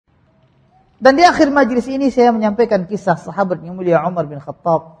Dan di akhir majelis ini saya menyampaikan kisah sahabat yang mulia Umar bin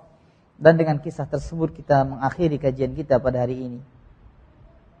Khattab. Dan dengan kisah tersebut kita mengakhiri kajian kita pada hari ini.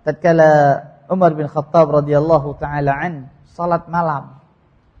 Tatkala Umar bin Khattab radhiyallahu taala an salat malam.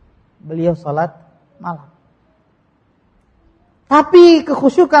 Beliau salat malam. Tapi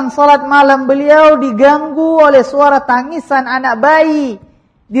kekhusyukan salat malam beliau diganggu oleh suara tangisan anak bayi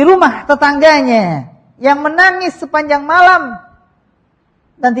di rumah tetangganya yang menangis sepanjang malam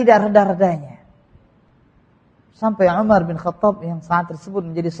dan tidak reda-redanya. Sampai Umar bin Khattab yang saat tersebut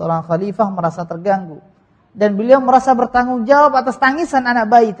menjadi seorang khalifah merasa terganggu dan beliau merasa bertanggung jawab atas tangisan anak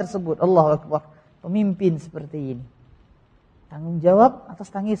bayi tersebut. Allahu Akbar. Pemimpin seperti ini tanggung jawab atas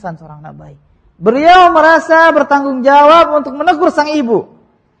tangisan seorang anak bayi. Beliau merasa bertanggung jawab untuk menegur sang ibu.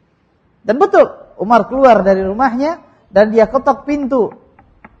 Dan betul, Umar keluar dari rumahnya dan dia ketok pintu.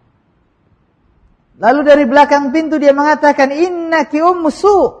 Lalu dari belakang pintu dia mengatakan, "Innaki ummu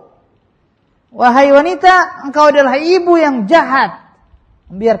su'." Wahai wanita, engkau adalah ibu yang jahat,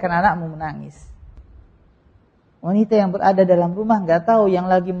 membiarkan anakmu menangis. Wanita yang berada dalam rumah enggak tahu yang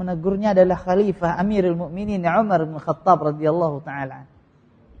lagi menegurnya adalah Khalifah Amirul Mukminin Umar bin Khattab radhiyallahu taala.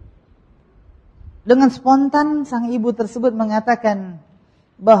 Dengan spontan sang ibu tersebut mengatakan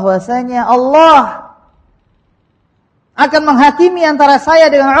bahwasanya Allah akan menghakimi antara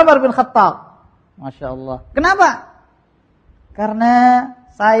saya dengan Umar bin Khattab. Masya Allah. Kenapa? Karena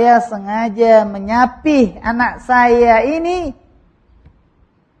saya sengaja menyapih anak saya ini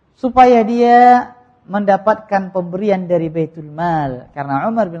supaya dia mendapatkan pemberian dari Baitul Mal. Karena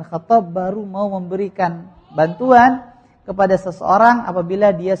Umar bin Khattab baru mau memberikan bantuan kepada seseorang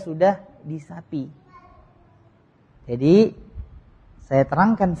apabila dia sudah disapi. Jadi saya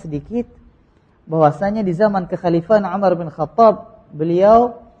terangkan sedikit bahwasanya di zaman kekhalifahan Umar bin Khattab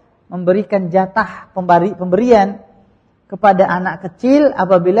beliau memberikan jatah pemberian kepada anak kecil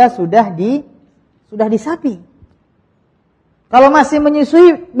apabila sudah disapi. Kalau masih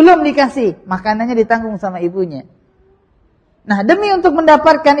menyusui belum dikasih, makanannya ditanggung sama ibunya. Nah, demi untuk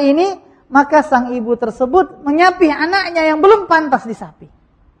mendapatkan ini, maka sang ibu tersebut menyapih anaknya yang belum pantas disapi.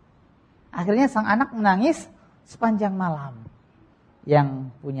 Akhirnya sang anak menangis sepanjang malam.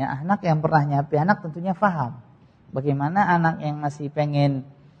 Yang punya anak, yang pernah nyapi anak tentunya paham bagaimana anak yang masih pengen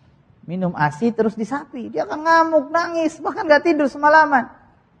minum ASI terus disapi, dia akan ngamuk, nangis, bahkan gak tidur semalaman.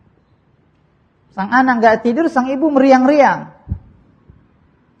 Sang anak gak tidur, sang ibu meriang-riang.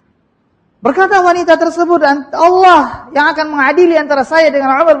 Berkata wanita tersebut, Allah yang akan mengadili antara saya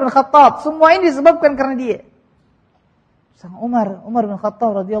dengan Umar bin Khattab. Semua ini disebabkan karena dia. Sang Umar bin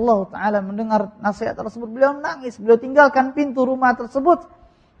Khattab radhiyallahu taala mendengar nasihat tersebut, beliau menangis, beliau tinggalkan pintu rumah tersebut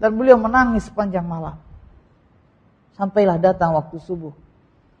dan beliau menangis sepanjang malam. Sampailah datang waktu subuh.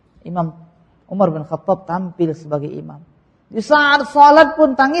 Imam Umar bin Khattab tampil sebagai imam. Di saat salat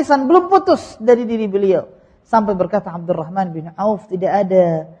pun tangisan belum putus dari diri beliau. Sampai berkata Abdurrahman bin Auf, tidak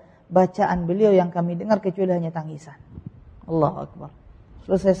ada bacaan beliau yang kami dengar kecuali hanya tangisan. Allahu Akbar.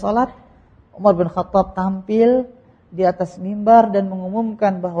 Selesai salat, Umar bin Khattab tampil di atas mimbar dan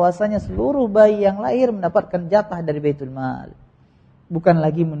mengumumkan bahwasanya seluruh bayi yang lahir mendapatkan jatah dari Baitul Mal. Bukan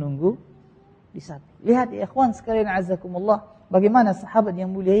lagi menunggu disapi. Lihat ya ikhwan sekalian azakumullah, bagaimana sahabat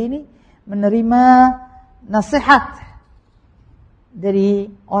yang mulia ini menerima nasihat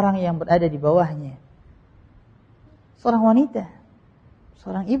dari orang yang berada di bawahnya. Seorang wanita,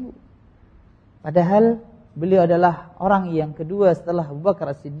 seorang ibu. Padahal beliau adalah orang yang kedua setelah Abu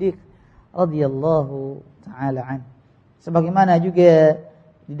Bakar As-Siddiq radhiyallahu taala an. Sebagaimana juga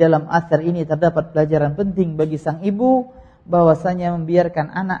di dalam athar ini terdapat pelajaran penting bagi sang ibu bahwasanya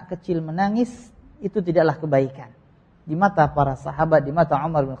membiarkan anak kecil menangis itu tidaklah kebaikan di mata para sahabat, di mata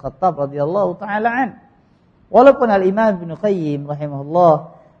Umar bin Khattab radhiyallahu taala an. Walaupun Al-Imam Ibnu Qayyim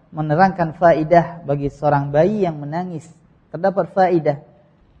rahimahullah menerangkan faidah bagi seorang bayi yang menangis, terdapat faidah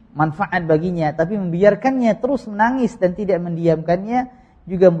manfaat baginya, tapi membiarkannya terus menangis dan tidak mendiamkannya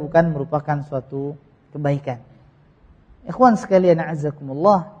juga bukan merupakan suatu kebaikan. Ikhwan sekalian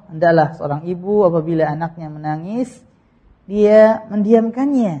a'azzakumullah, hendaklah seorang ibu apabila anaknya menangis dia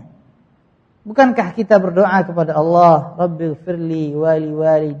mendiamkannya. Bukankah kita berdoa kepada Allah, Rabbighfirli wa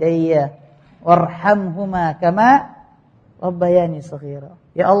liwalidayya warhamhuma kama rabbayani shaghira.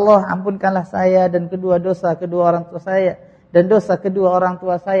 Ya Allah, ampunkanlah saya dan dosa kedua orang tua saya dan dosa kedua orang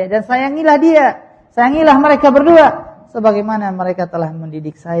tua saya, dan sayangilah dia, sayangilah mereka berdua sebagaimana mereka telah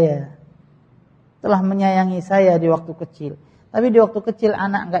mendidik saya, telah menyayangi saya di waktu kecil. Tapi di waktu kecil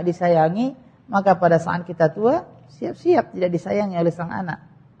anak enggak disayangi, maka pada saat kita tua siap-siap tidak disayangi oleh sang anak.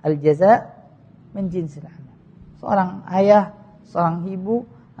 Al-jaza min jinsil amal. Seorang ayah, seorang ibu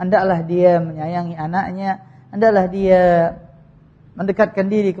hendaklah dia menyayangi anaknya, hendaklah dia mendekatkan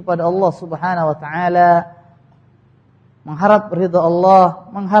diri kepada Allah Subhanahu wa taala, mengharap ridha Allah,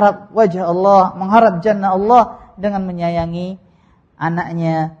 mengharap wajah Allah, mengharap jannah Allah dengan menyayangi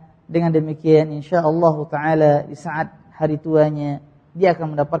anaknya. Dengan demikian insyaallah taala di saat hari tuanya dia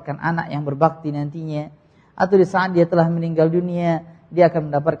akan mendapatkan anak yang berbakti nantinya, atau di saat dia telah meninggal dunia dia akan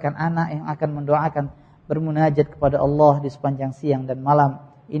mendapatkan anak yang akan mendoakan, bermunajat kepada Allah di sepanjang siang dan malam.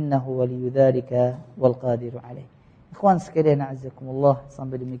 Innahu waliyudzalika wal qadiru alaih. Ikhwan sekalian a'azzakumullah,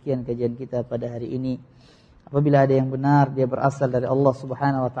 sampai demikian kajian kita pada hari ini. Apabila ada yang benar dia berasal dari Allah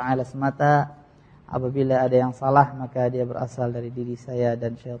Subhanahu wa taala semata. Apabila ada yang salah maka dia berasal dari diri saya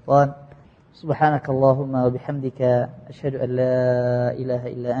dan syaitan. Subhanakallahumma wa bihamdika asyhadu an la ilaha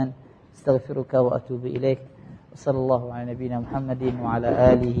illa ant astaghfiruka wa atubu ilaik. Wassallallahu ala nabiyyina Muhammadin wa ala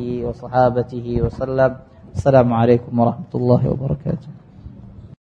alihi wa sahabatihi wa sallam. Assalamualaikum warahmatullahi wabarakatuh.